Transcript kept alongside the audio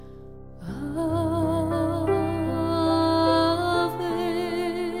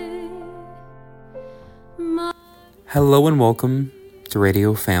Hello and welcome to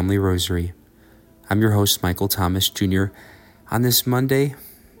Radio Family Rosary. I'm your host, Michael Thomas Jr. on this Monday,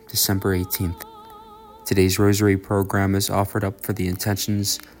 December 18th. Today's Rosary program is offered up for the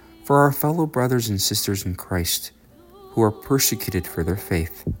intentions for our fellow brothers and sisters in Christ who are persecuted for their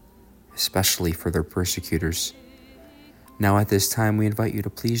faith, especially for their persecutors. Now at this time, we invite you to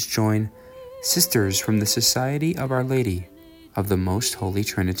please join sisters from the Society of Our Lady of the Most Holy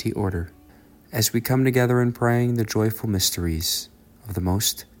Trinity Order as we come together in praying the joyful mysteries of the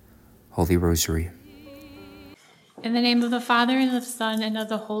Most Holy Rosary. In the name of the Father, and of the Son, and of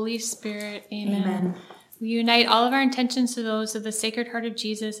the Holy Spirit. Amen. Amen. We unite all of our intentions to those of the Sacred Heart of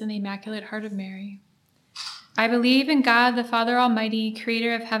Jesus and the Immaculate Heart of Mary. I believe in God, the Father Almighty,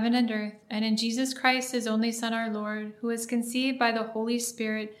 creator of heaven and earth, and in Jesus Christ, his only Son, our Lord, who was conceived by the Holy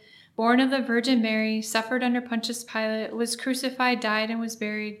Spirit, born of the Virgin Mary, suffered under Pontius Pilate, was crucified, died, and was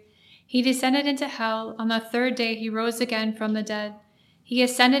buried. He descended into hell. On the third day he rose again from the dead. He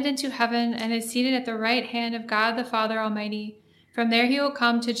ascended into heaven and is seated at the right hand of God the Father Almighty. From there he will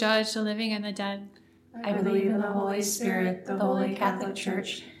come to judge the living and the dead. I believe in the Holy Spirit, the Holy Catholic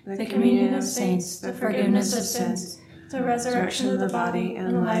Church, the communion of saints, the forgiveness of sins, the resurrection of the body,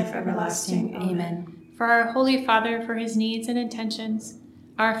 and life everlasting. Amen. For our Holy Father, for his needs and intentions.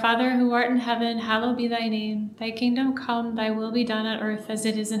 Our Father, who art in heaven, hallowed be thy name. Thy kingdom come, thy will be done on earth as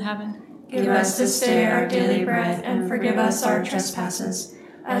it is in heaven. Give us this day our daily bread, and forgive us our trespasses,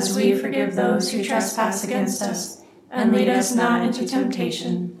 as we forgive those who trespass against us. And lead us not into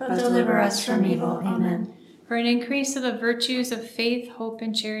temptation, but deliver us from evil. Amen. For an increase of the virtues of faith, hope,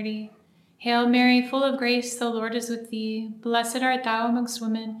 and charity. Hail Mary, full of grace, the Lord is with thee. Blessed art thou amongst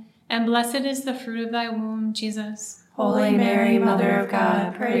women, and blessed is the fruit of thy womb, Jesus. Holy Mary, Mother of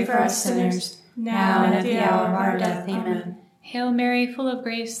God, pray for us sinners, now and at the hour of our death. Amen. Hail Mary, full of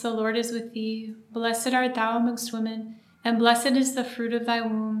grace, the Lord is with thee. Blessed art thou amongst women, and blessed is the fruit of thy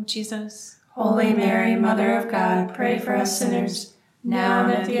womb, Jesus. Holy Mary, Mother of God, pray for us sinners, now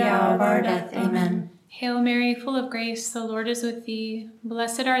and at the hour of our death. Amen. Hail Mary, full of grace, the Lord is with thee.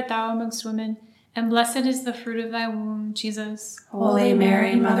 Blessed art thou amongst women, and blessed is the fruit of thy womb, Jesus. Holy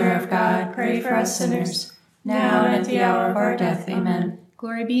Mary, Mother of God, pray for us sinners, now and at the hour of our death. Amen.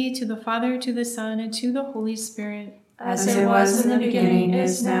 Glory be to the Father, to the Son, and to the Holy Spirit. As it was in the beginning,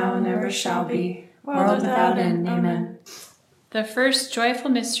 is now, and ever shall be, world without end. Amen. The first joyful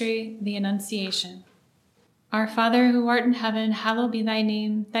mystery, the Annunciation. Our Father, who art in heaven, hallowed be thy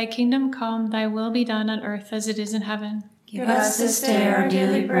name. Thy kingdom come, thy will be done on earth as it is in heaven. Give us this day our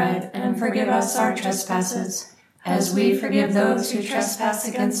daily bread, and forgive us our trespasses, as we forgive those who trespass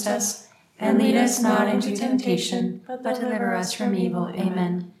against us. And lead us not into temptation, but deliver us from evil.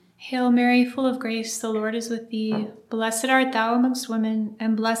 Amen. Hail Mary, full of grace, the Lord is with thee. Blessed art thou amongst women,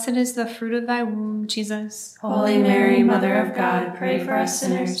 and blessed is the fruit of thy womb, Jesus. Holy Mary, Mother of God, pray for us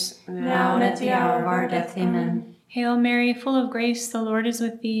sinners, now and at the hour of our death. Amen. Hail Mary, full of grace, the Lord is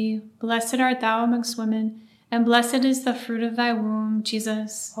with thee. Blessed art thou amongst women, and blessed is the fruit of thy womb,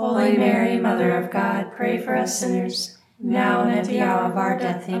 Jesus. Holy Mary, Mother of God, pray for us sinners, now and at the hour of our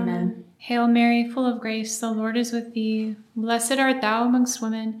death. Amen. Hail Mary, full of grace, the Lord is with thee. Blessed art thou amongst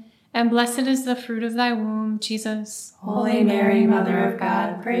women, and blessed is the fruit of thy womb, Jesus. Holy Mary, Mother of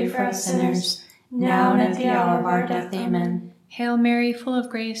God, pray for us sinners, now and at the hour of our death. Amen. Hail Mary, full of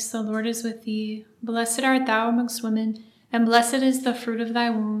grace, the Lord is with thee. Blessed art thou amongst women, and blessed is the fruit of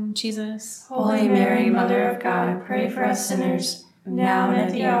thy womb, Jesus. Holy Mary, Mother of God, pray for us sinners, now and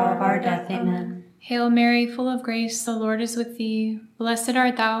at the hour of our death. Amen. Hail Mary, full of grace, the Lord is with thee. Blessed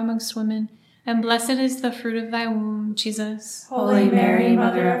art thou amongst women, and blessed is the fruit of thy womb, Jesus. Holy Mary,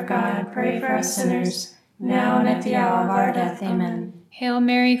 Mother of God, pray for us sinners, now and at the hour of our death. Amen. Hail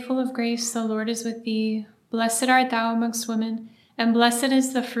Mary, full of grace, the Lord is with thee. Blessed art thou amongst women, and blessed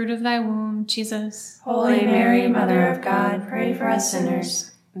is the fruit of thy womb, Jesus. Holy Mary, Mother of God, pray for us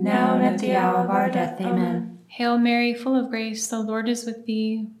sinners, now and at the hour of our death. Amen. Hail Mary, full of grace, the Lord is with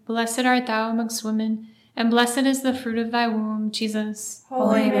thee. Blessed art thou amongst women, and blessed is the fruit of thy womb, Jesus.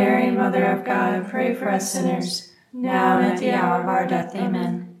 Holy Mary, Mother of God, pray for us sinners, now and at the hour of our death.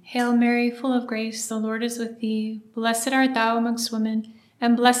 Amen. Hail Mary, full of grace, the Lord is with thee. Blessed art thou amongst women,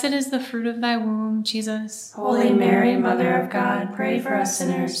 and blessed is the fruit of thy womb, Jesus. Holy Mary, Mother of God, pray for us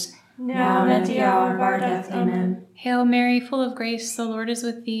sinners, now and at the hour of our death. Amen. Hail Mary, full of grace, the Lord is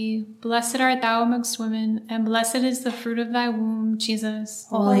with thee. Blessed art thou amongst women, and blessed is the fruit of thy womb, Jesus.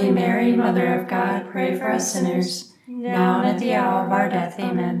 Holy Mary, Mother of God, pray for us sinners, now and at the hour of our death.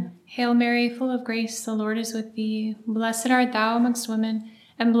 Amen. Hail Mary, full of grace, the Lord is with thee. Blessed art thou amongst women,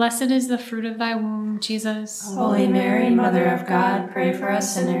 and blessed is the fruit of thy womb, Jesus. Holy Mary, Mother of God, pray for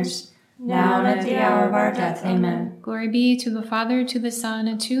us sinners, now and at the hour of our death. Amen. Glory be to the Father, to the Son,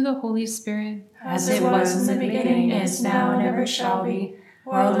 and to the Holy Spirit. As it was in the beginning, is now, and ever shall be,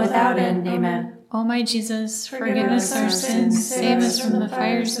 world without end. Amen. O my Jesus, forgive us our sins, save us from the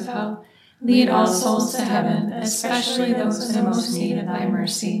fires of hell. Lead all souls to heaven, especially those in most need of thy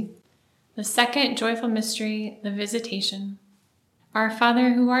mercy. The second joyful mystery, the Visitation. Our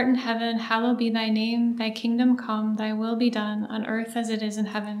Father, who art in heaven, hallowed be thy name. Thy kingdom come, thy will be done, on earth as it is in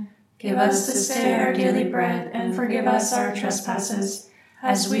heaven. Give us this day our daily bread, and forgive us our trespasses,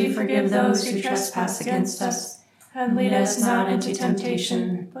 as we forgive those who trespass against us. And lead us not into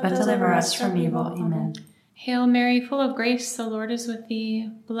temptation, but deliver us from evil. Amen. Hail Mary, full of grace, the Lord is with thee.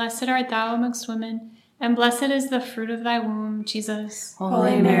 Blessed art thou amongst women, and blessed is the fruit of thy womb, Jesus.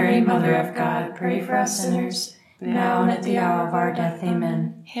 Holy Mary, Mother of God, pray for us sinners, now and at the hour of our death.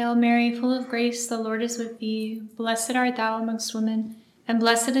 Amen. Hail Mary, full of grace, the Lord is with thee. Blessed art thou amongst women, and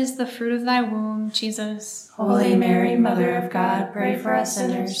blessed is the fruit of thy womb, Jesus. Holy Mary, Mother of God, pray for us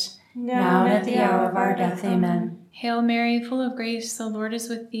sinners, now and at the hour of our death. Amen. Hail Mary, full of grace, the Lord is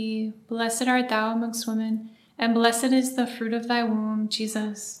with thee. Blessed art thou amongst women, and blessed is the fruit of thy womb,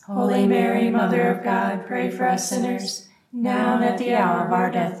 Jesus. Holy Mary, Mother of God, pray for us sinners, now and at the hour of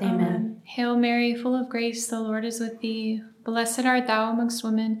our death. Amen. Hail Mary, full of grace, the Lord is with thee. Blessed art thou amongst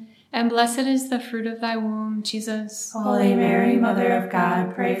women, and blessed is the fruit of thy womb, Jesus. Holy Mary, Mother of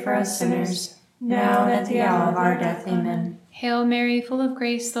God, pray for us sinners, now and at the hour of our death. Amen. Hail Mary, full of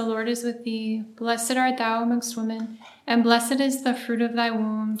grace, the Lord is with thee. Blessed art thou amongst women, and blessed is the fruit of thy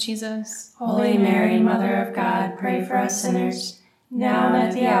womb, Jesus. Holy Mary, Mother of God, pray for us sinners, now and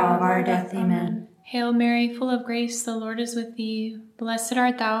at the hour of our death. Amen. Hail Mary, full of grace, the Lord is with thee. Blessed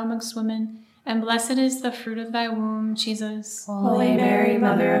art thou amongst women, and blessed is the fruit of thy womb, Jesus. Holy Mary,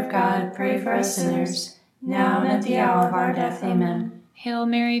 Mother of God, pray for us sinners, now and at the hour of our death. Amen. Hail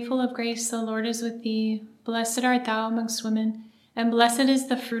Mary, full of grace, the Lord is with thee. Blessed art thou amongst women, and blessed is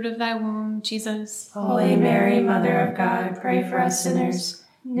the fruit of thy womb, Jesus. Holy Mary, Mother of God, pray for us sinners,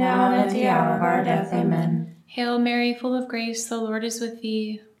 now and at the hour of our death. Amen. Hail Mary, full of grace, the Lord is with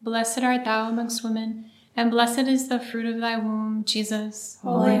thee. Blessed art thou amongst women, and blessed is the fruit of thy womb, Jesus.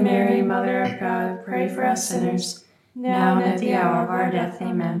 Holy Mary, Mother of God, pray for us sinners, now and at the hour of our death.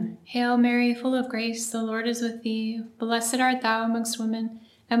 Amen. Hail Mary, full of grace, the Lord is with thee. Blessed art thou amongst women,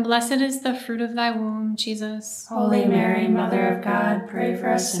 and blessed is the fruit of thy womb, Jesus. Holy Mary, Mother of God, pray for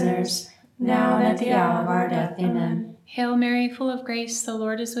us sinners, now and at the hour of our death. Amen. Hail Mary, full of grace, the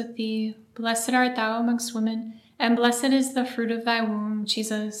Lord is with thee. Blessed art thou amongst women, and blessed is the fruit of thy womb,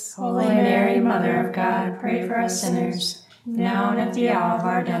 Jesus. Holy Mary, Mother of God, pray for us sinners, now and at the hour of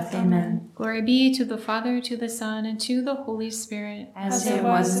our death. Amen. Glory be to the Father, to the Son, and to the Holy Spirit. As it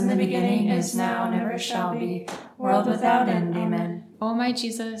was in the beginning, is now, and ever shall be, world without end. Amen. O my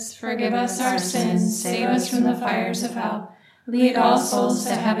Jesus, Forgive us our sins, save us from the fires of hell. Lead all souls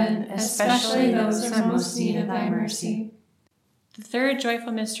to heaven, especially those in most need of thy mercy. The third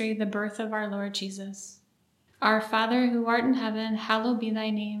joyful mystery, the birth of our Lord Jesus. Our Father, who art in heaven, hallowed be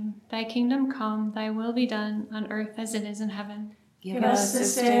thy name. Thy kingdom come, thy will be done, on earth as it is in heaven. Give us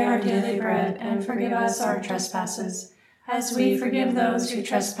this day our daily bread, and forgive us our trespasses, as we forgive those who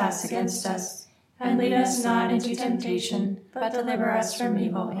trespass against us. And lead us not into temptation, but deliver us from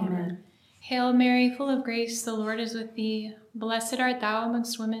evil. Amen. Hail Mary, full of grace, the Lord is with thee. Blessed art thou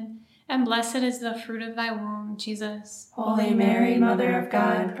amongst women, and blessed is the fruit of thy womb, Jesus. Holy Mary, Mother of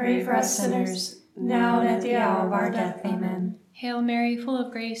God, pray for us sinners, now and at the hour of our death. Amen. Hail Mary, full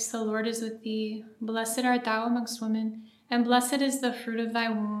of grace, the Lord is with thee. Blessed art thou amongst women, and blessed is the fruit of thy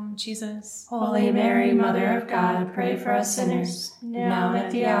womb, Jesus. Holy Mary, Mother of God, pray for us sinners, now and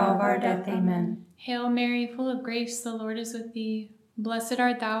at the hour of our death. Amen. Hail Mary, full of grace, the Lord is with thee. Blessed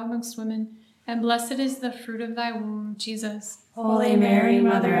art thou amongst women, and blessed is the fruit of thy womb, Jesus. Holy Mary,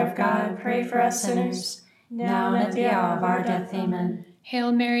 Mother of God, pray for us sinners, now and at the hour of our death. Amen.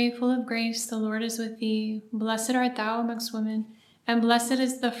 Hail Mary, full of grace, the Lord is with thee. Blessed art thou amongst women, and blessed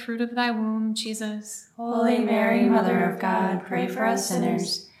is the fruit of thy womb, Jesus. Holy Mary, Mother of God, pray for us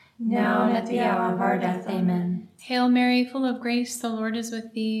sinners, now and at the hour of our death. Amen. Hail Mary, full of grace, the Lord is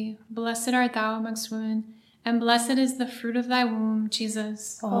with thee. Blessed art thou amongst women, and blessed is the fruit of thy womb,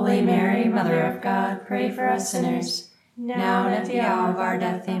 Jesus. Holy Mary, Mother of God, pray for us sinners, now and at the hour of our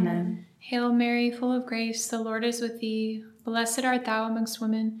death. Amen. Hail Mary, full of grace, the Lord is with thee. Blessed art thou amongst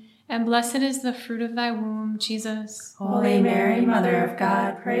women, and blessed is the fruit of thy womb, Jesus. Holy Mary, Mother of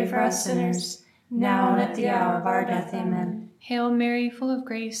God, pray for us sinners, now and at the hour of our death. Amen. Hail Mary, full of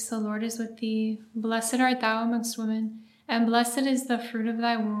grace, the Lord is with thee. Blessed art thou amongst women, and blessed is the fruit of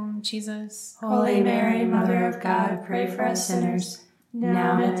thy womb, Jesus. Holy Mary, Mother of God, pray for us sinners,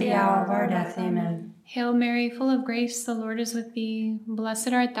 now and at the hour of our death. Amen. Hail Mary, full of grace, the Lord is with thee.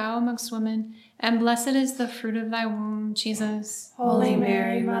 Blessed art thou amongst women, and blessed is the fruit of thy womb, Jesus. Holy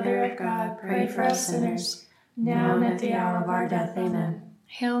Mary, Mother of God, pray for us sinners, now and at the hour of our death. Amen.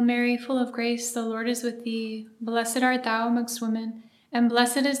 Hail Mary, full of grace, the Lord is with thee. Blessed art thou amongst women, and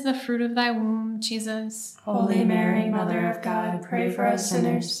blessed is the fruit of thy womb, Jesus. Holy Mary, Mother of God, pray for us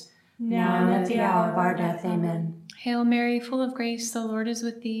sinners, now and at the hour of our death. Amen. Hail Mary, full of grace, the Lord is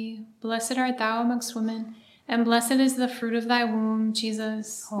with thee. Blessed art thou amongst women, and blessed is the fruit of thy womb,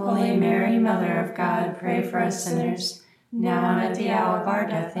 Jesus. Holy Mary, Mother of God, pray for us sinners, now and at the hour of our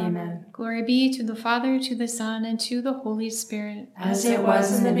death. Amen. Glory be to the Father, to the Son, and to the Holy Spirit. As it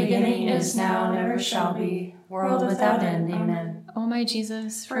was in the beginning, is now, and ever shall be, world without end. Amen. O my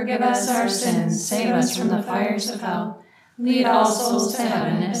Jesus, Forgive us our sins, save us from the fires of hell. Lead all souls to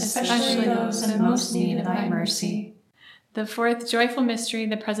heaven, especially those in most need of thy mercy. The fourth joyful mystery,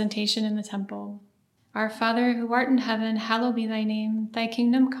 the presentation in the temple. Our Father, who art in heaven, hallowed be thy name. Thy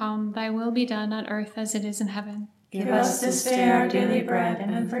kingdom come, thy will be done on earth as it is in heaven. Give us this day our daily bread,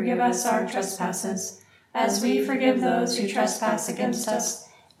 and forgive us our trespasses, as we forgive those who trespass against us.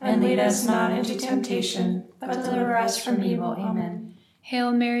 And lead us not into temptation, but deliver us from evil. Amen.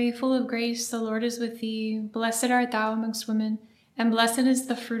 Hail Mary, full of grace, the Lord is with thee. Blessed art thou amongst women, and blessed is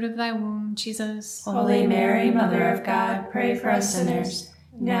the fruit of thy womb, Jesus. Holy Mary, Mother of God, pray for us sinners,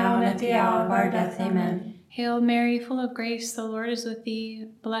 now and at the hour of our death. Amen. Hail Mary, full of grace, the Lord is with thee.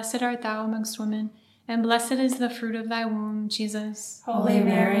 Blessed art thou amongst women, and blessed is the fruit of thy womb, Jesus. Holy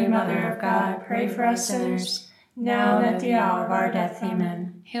Mary, Mother of God, pray for us sinners, now and at the hour of our death.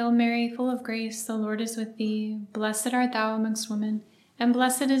 Amen. Hail Mary, full of grace, the Lord is with thee. Blessed art thou amongst women, and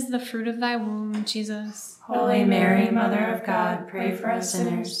blessed is the fruit of thy womb, Jesus. Holy Mary, Mother of God, pray for us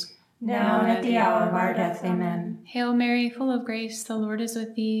sinners, now and at the hour of our death. Amen. Hail Mary, full of grace, the Lord is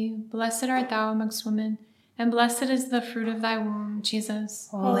with thee. Blessed art thou amongst women, and blessed is the fruit of thy womb, Jesus.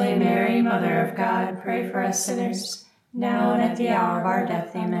 Holy Mary, Mother of God, pray for us sinners, now and at the hour of our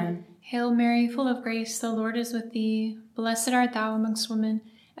death. Amen. Hail Mary, full of grace, the Lord is with thee. Blessed art thou amongst women,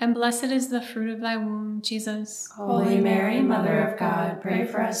 and blessed is the fruit of thy womb, Jesus. Holy Mary, Mother of God, pray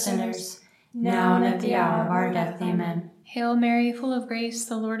for us sinners, now and at the hour of our death. Amen. Hail Mary, full of grace,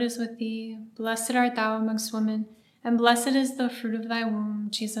 the Lord is with thee. Blessed art thou amongst women, and blessed is the fruit of thy womb,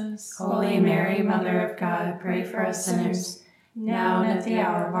 Jesus. Holy Mary, Mother of God, pray for us sinners, now and at the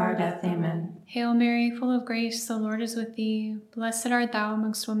hour of our death. Amen. Hail Mary, full of grace, the Lord is with thee. Blessed art thou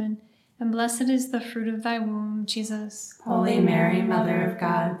amongst women, and blessed is the fruit of thy womb, Jesus. Holy Mary, Mother of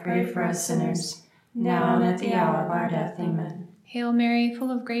God, pray for us sinners, now and at the hour of our death. Amen. Hail Mary,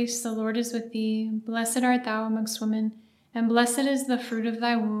 full of grace, the Lord is with thee. Blessed art thou amongst women, and blessed is the fruit of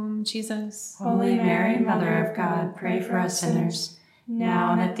thy womb, Jesus. Holy Mary, Mother of God, pray for us sinners,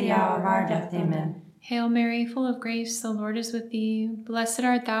 now and at the hour of our death. Amen. Hail Mary, full of grace, the Lord is with thee. Blessed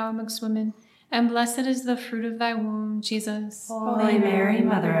art thou amongst women, and blessed is the fruit of thy womb, Jesus. Holy Mary,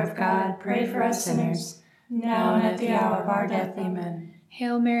 Mother of God, pray for us sinners, now and at the hour of our death. Amen.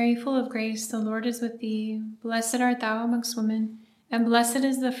 Hail Mary, full of grace, the Lord is with thee. Blessed art thou amongst women, and blessed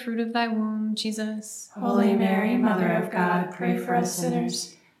is the fruit of thy womb, Jesus. Holy Mary, Mother of God, pray for us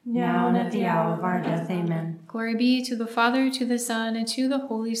sinners, now and at the hour of our death. Amen. Glory be to the Father, to the Son, and to the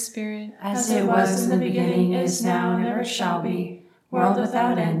Holy Spirit. As it was in the beginning, is now, and ever shall be, world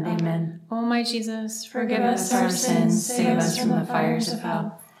without end. Amen. O my Jesus, Forgive us our sins, save us from the fires of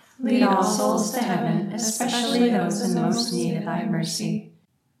hell. Lead all souls to heaven, especially those in most need of thy mercy.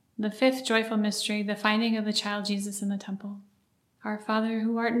 The fifth joyful mystery, the finding of the child Jesus in the temple. Our Father,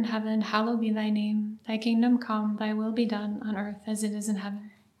 who art in heaven, hallowed be thy name. Thy kingdom come, thy will be done on earth as it is in heaven.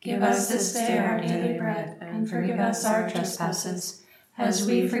 Give us this day our daily bread, and forgive us our trespasses, as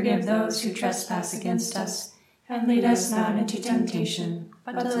we forgive those who trespass against us. And lead us not into temptation,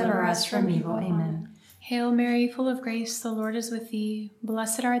 but deliver us from evil. Amen. Hail Mary, full of grace, the Lord is with thee.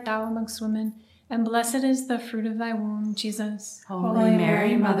 Blessed art thou amongst women, and blessed is the fruit of thy womb, Jesus. Holy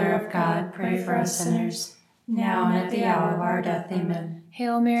Mary, Mother of God, pray for us sinners, now and at the hour of our death. Amen.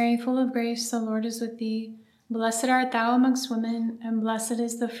 Hail Mary, full of grace, the Lord is with thee. Blessed art thou amongst women, and blessed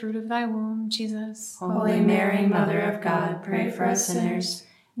is the fruit of thy womb, Jesus. Holy Mary, Mother of God, pray for us sinners,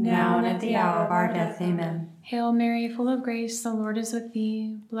 now and at the hour of our death. Amen. Hail Mary, full of grace, the Lord is with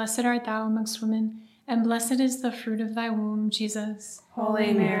thee. Blessed art thou amongst women, and blessed is the fruit of thy womb, Jesus.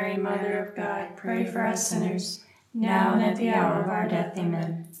 Holy Mary, Mother of God, pray for us sinners, now and at the hour of our death.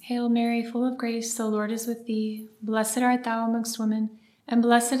 Amen. Hail Mary, full of grace, the Lord is with thee. Blessed art thou amongst women, and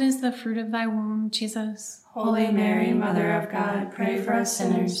blessed is the fruit of thy womb, Jesus. Holy Mary, Mother of God, pray for us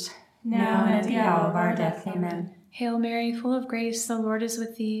sinners, now and at the hour of our death. Amen. Hail Mary, full of grace, the Lord is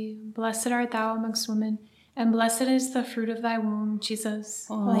with thee. Blessed art thou amongst women, and blessed is the fruit of thy womb, Jesus.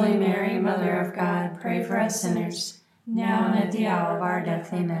 Holy Mary, Mother of God, pray for us sinners, now and at the hour of our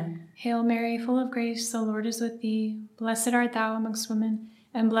death. Amen. Hail Mary, full of grace, the Lord is with thee. Blessed art thou amongst women,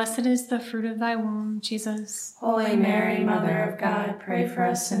 and blessed is the fruit of thy womb, Jesus. Holy Mary, Mother of God, pray for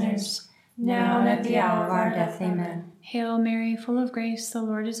us sinners, now and at the hour of our death. Amen. Hail Mary, full of grace, the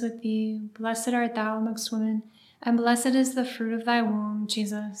Lord is with thee. Blessed art thou amongst women, and blessed is the fruit of thy womb,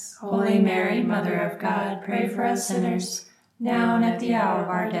 Jesus. Holy Mary, Mother of God, pray for us sinners, now and at the hour of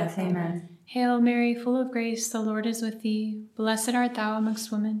our death. Amen. Hail Mary, full of grace, the Lord is with thee. Blessed art thou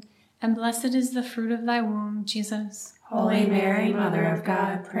amongst women, and blessed is the fruit of thy womb, Jesus. Holy Mary, Mother of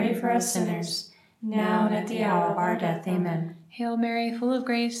God, pray for us sinners, now and at the hour of our death. Amen. Hail Mary, full of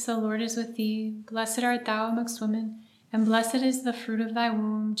grace, the Lord is with thee. Blessed art thou amongst women, and blessed is the fruit of thy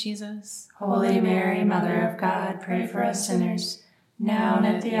womb, Jesus. Holy Mary, Mother of God, pray for us sinners, now and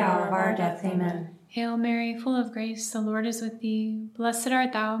at the hour of our death. Amen. Hail Mary, full of grace, the Lord is with thee. Blessed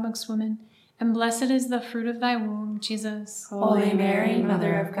art thou amongst women, and blessed is the fruit of thy womb, Jesus. Holy Mary,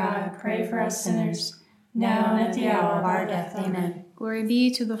 Mother of God, pray for us sinners, now and at the hour of our death. Amen. Glory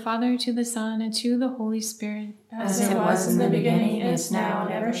be to the Father, to the Son, and to the Holy Spirit. As it was in the beginning, is now,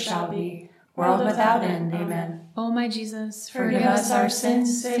 and ever shall be, world without end. Amen. O my Jesus, Forgive us our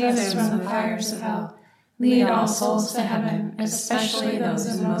sins, save us from the fires of hell. Lead all souls to heaven, especially those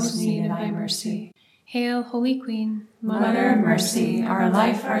in most need of thy mercy. Hail, Holy Queen, Mother of mercy, our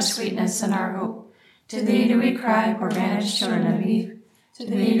life, our sweetness, and our hope. To thee do we cry, poor banished children of Eve. To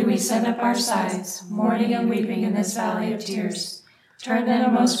thee do we send up our sighs, mourning and weeping in this valley of tears. Turn then, O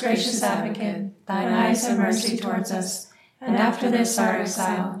most gracious Advocate, thine eyes of mercy towards us, and after this our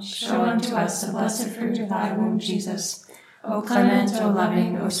exile, show unto us the blessed fruit of thy womb, Jesus. O clement, O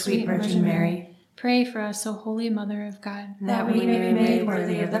loving, O sweet Virgin Mary, pray for us, O Holy Mother of God, that we may be made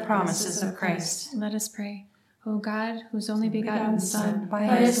worthy of the promises of Christ. Let us pray. O God, whose only begotten Son, by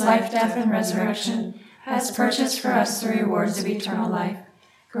his life, death, and resurrection, has purchased for us the rewards of eternal life,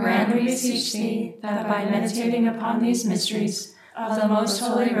 grant, we beseech thee, that by meditating upon these mysteries of the most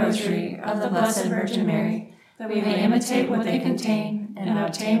holy rosary of the Blessed Virgin Mary, that we may imitate what they contain and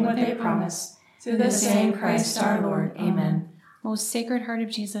obtain what they promise. Through the same Christ our Lord. Amen. Most Sacred Heart of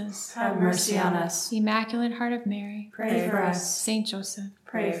Jesus, have mercy on us. Immaculate Heart of Mary, pray for us. Saint Joseph,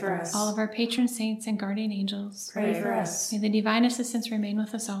 pray for us. All of our patron saints and guardian angels, pray for us. May the divine assistance remain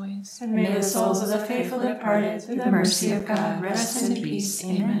with us always. And may the souls of the faithful departed, through the mercy of God, rest in peace.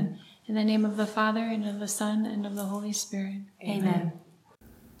 Amen. In the name of the Father, and of the Son, and of the Holy Spirit. Amen.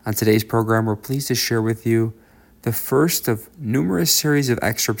 On today's program, we're pleased to share with you the first of numerous series of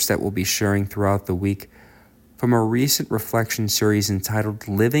excerpts that we'll be sharing throughout the week from a recent reflection series entitled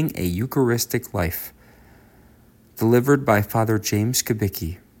Living a Eucharistic Life, delivered by Father James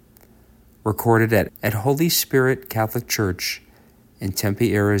Kubicki, recorded at Holy Spirit Catholic Church in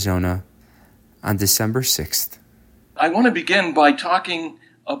Tempe, Arizona on December 6th. I want to begin by talking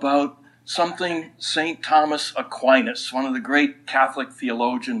about something St. Thomas Aquinas, one of the great Catholic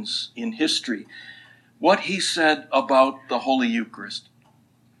theologians in history, what he said about the Holy Eucharist.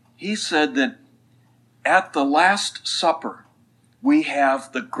 He said that at the Last Supper, we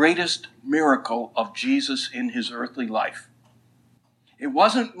have the greatest miracle of Jesus in his earthly life. It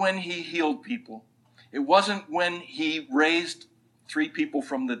wasn't when he healed people. It wasn't when he raised 3 people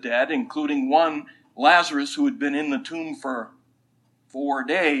from the dead, including one, Lazarus, who had been in the tomb for 4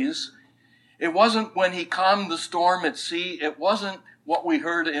 days. It wasn't when he calmed the storm at sea. It wasn't what we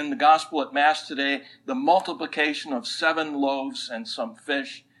heard in the gospel at Mass today, the multiplication of 7 loaves and some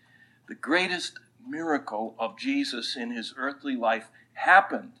fish. The greatest miracle of Jesus in his earthly life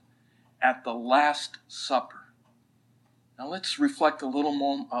happened at the Last Supper. Now let's reflect a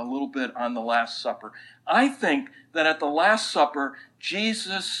little bit on the Last Supper. I think that at the Last Supper,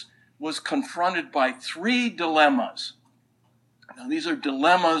 Jesus was confronted by 3 dilemmas. Now these are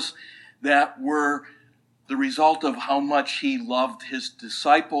dilemmas that were the result of how much he loved his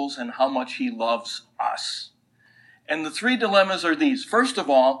disciples and how much he loves us. And the 3 dilemmas are these. First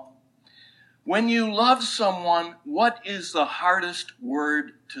of all, when you love someone, what is the hardest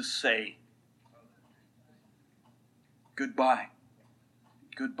word to say? Goodbye.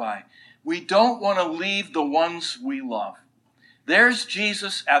 Goodbye. We don't want to leave the ones we love. There's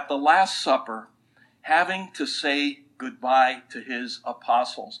Jesus at the Last Supper having to say goodbye to his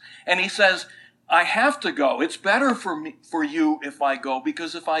apostles. And he says, I have to go. It's better for you if I go,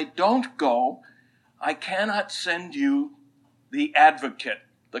 because if I don't go, I cannot send you the advocate,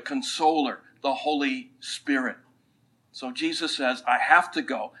 the consoler, the Holy Spirit. So Jesus says, I have to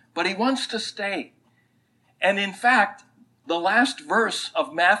go, but he wants to stay. And in fact, the last verse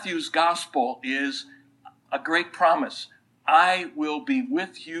of Matthew's gospel is a great promise. I will be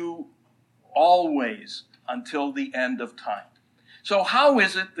with you always until the end of time. So how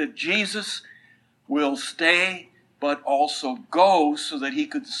is it that Jesus will stay but also go so that he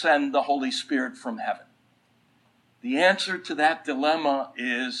could send the Holy Spirit from heaven? The answer to that dilemma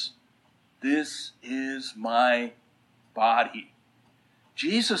is, this is my body.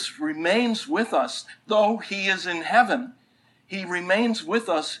 Jesus remains with us, though he is in heaven. He remains with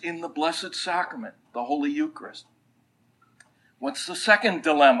us in the Blessed Sacrament, the Holy Eucharist. What's the second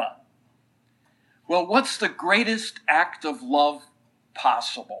dilemma? Well, what's the greatest act of love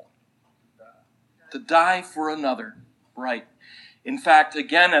possible? To die for another, right? In fact,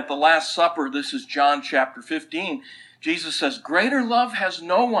 again, at the Last Supper, this is John chapter 15, Jesus says, greater love has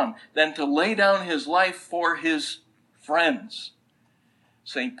no one than to lay down his life for his friends.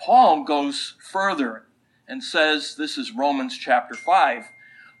 St. Paul goes further and says, this is Romans chapter 5,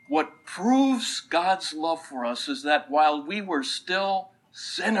 what proves God's love for us is that while we were still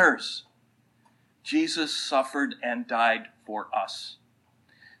sinners, Jesus suffered and died for us.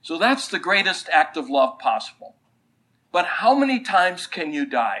 So that's the greatest act of love possible. But how many times can you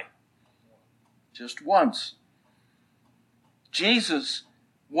die? Just once. Jesus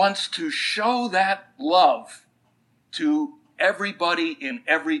wants to show that love to everybody in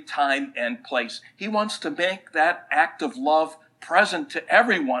every time and place. He wants to make that act of love present to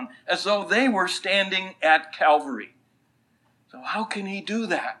everyone as though they were standing at Calvary. So how can he do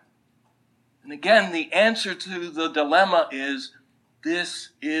that? And again, the answer to the dilemma is, this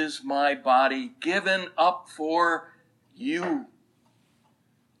is my body given up for you.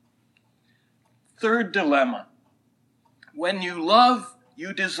 Third dilemma. When you love,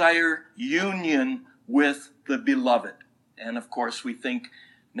 you desire union with the beloved. And of course, we think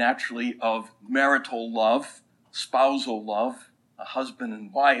naturally of marital love, spousal love, a husband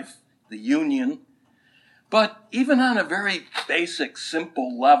and wife, the union. But even on a very basic,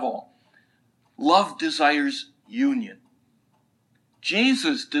 simple level, love desires union.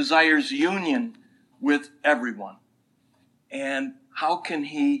 Jesus desires union with everyone. And how can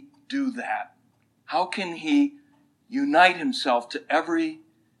he do that? How can he unite himself to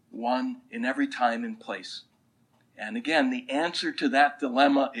everyone in every time and place? And again, the answer to that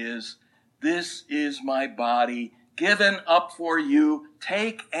dilemma is, this is my body given up for you.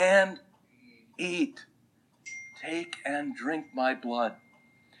 Take and eat. Take and drink my blood.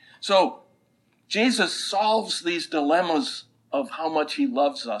 So, Jesus solves these dilemmas of how much he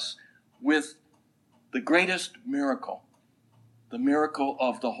loves us with the greatest miracle, the miracle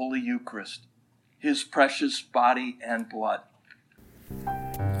of the Holy Eucharist, his precious body and blood.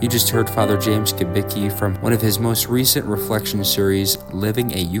 You just heard Father James Kubicki from one of his most recent reflection series,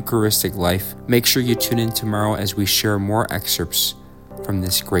 Living a Eucharistic Life. Make sure you tune in tomorrow as we share more excerpts from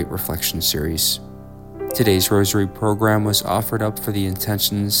this great reflection series. Today's Rosary program was offered up for the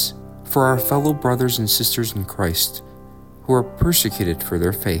intentions for our fellow brothers and sisters in Christ who are persecuted for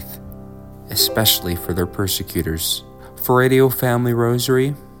their faith, especially for their persecutors. For Radio Family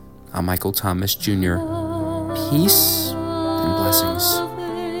Rosary, I'm Michael Thomas Jr. Peace and blessings.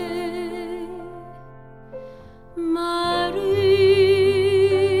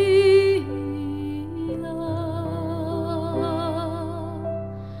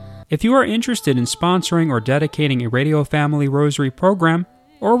 If you are interested in sponsoring or dedicating a Radio Family Rosary program,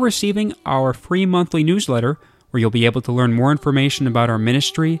 or receiving our free monthly newsletter, where you'll be able to learn more information about our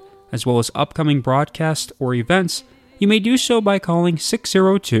ministry, as well as upcoming broadcasts or events, you may do so by calling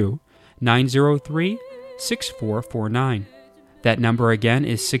 602-903-6449. That number again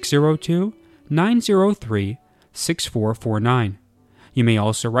is 602-903-6449. You may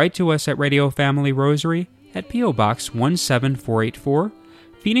also write to us at Radio Family Rosary at P.O. Box 17484,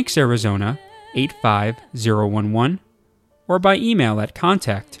 Phoenix, Arizona 85011, or by email at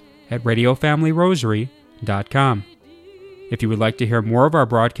contact@radiofamilyrosary.com. If you would like to hear more of our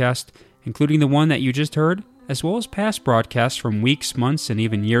broadcast, including the one that you just heard, as well as past broadcasts from weeks, months, and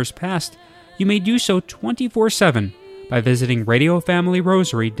even years past, you may do so 24/7 by visiting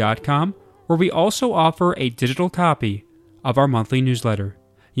radiofamilyrosary.com, where we also offer a digital copy of our monthly newsletter.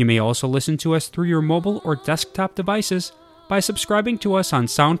 You may also listen to us through your mobile or desktop devices by subscribing to us on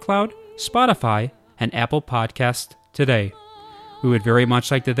SoundCloud, Spotify, and Apple Podcasts today. We would very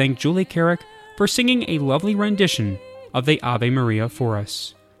much like to thank Julie Carrick for singing a lovely rendition of the Ave Maria for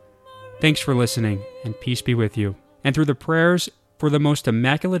us. Thanks for listening, and peace be with you. And through the prayers for the most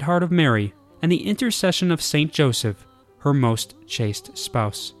Immaculate Heart of Mary and the intercession of Saint Joseph, her most chaste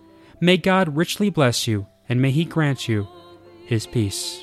spouse, may God richly bless you, and may he grant you his peace.